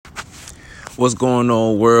What's going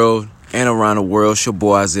on, world and around the world? It's your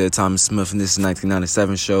boy Isaiah Thomas Smith, and this is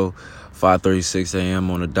 1997 show, 5:36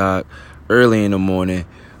 a.m. on the dot, early in the morning.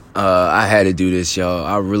 I had to do this, y'all.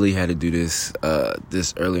 I really had to do this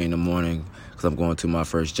this early in the morning because I'm going to my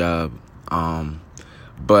first job.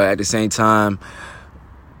 But at the same time,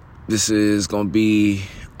 this is going to be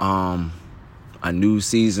a new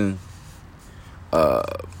season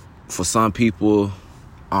for some people,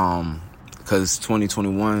 because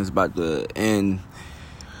 2021 is about to end,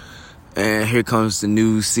 and here comes the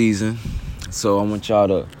new season. So I want y'all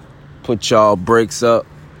to put y'all brakes up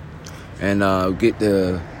and get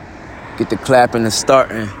the clapping and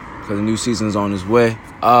starting, because the new season's on its way.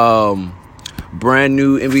 Brand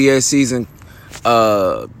new NBA season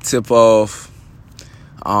tip off.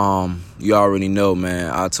 You already know,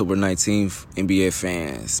 man. October 19th, NBA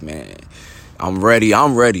fans, man. I'm ready,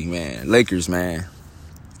 man. Lakers, man.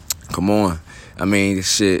 Come on. I mean,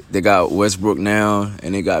 shit, they got Westbrook now,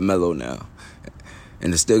 and they got Melo now.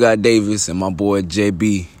 And they still got Davis and my boy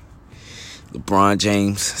JB, LeBron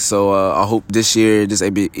James. So I hope this year, this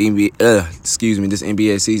NBA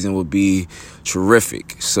season will be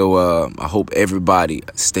terrific. So I hope everybody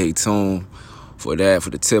stay tuned for that, for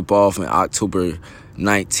the tip-off on October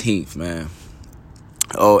 19th, man.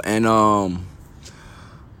 Oh, and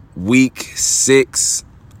week 6,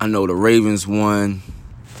 I know the Ravens won.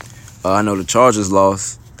 I know the Chargers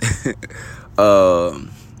lost. I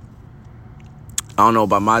don't know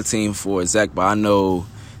about my team for exact, but I know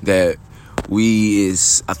that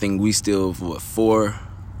I think we still 4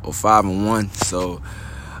 or 5-1. So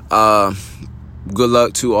good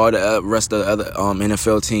luck to all the rest of the other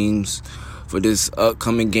NFL teams for this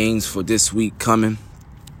upcoming games for this week coming.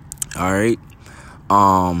 All right.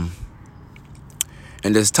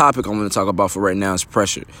 And this topic I'm going to talk about for right now is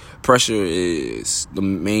pressure. Pressure is the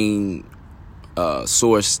main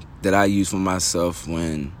source that I use for myself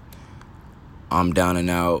when I'm down and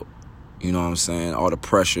out. You know what I'm saying? All the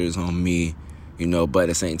pressure is on me, but at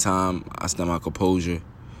the same time, I stay my composure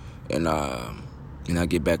and I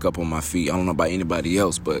get back up on my feet. I don't know about anybody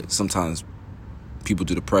else, but sometimes people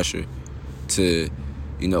do the pressure to,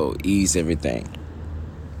 ease everything.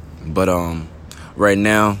 But right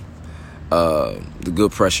now, the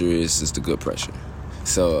good pressure is just the good pressure.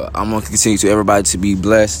 So I'm going to continue to everybody to be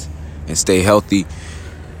blessed and stay healthy,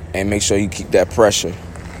 and make sure you keep that pressure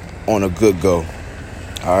on a good go.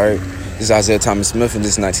 All right. This is Isaiah Thomas Smith, and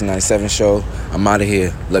this is 1997 show. I'm out of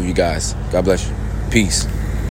here. Love you guys. God bless you. Peace.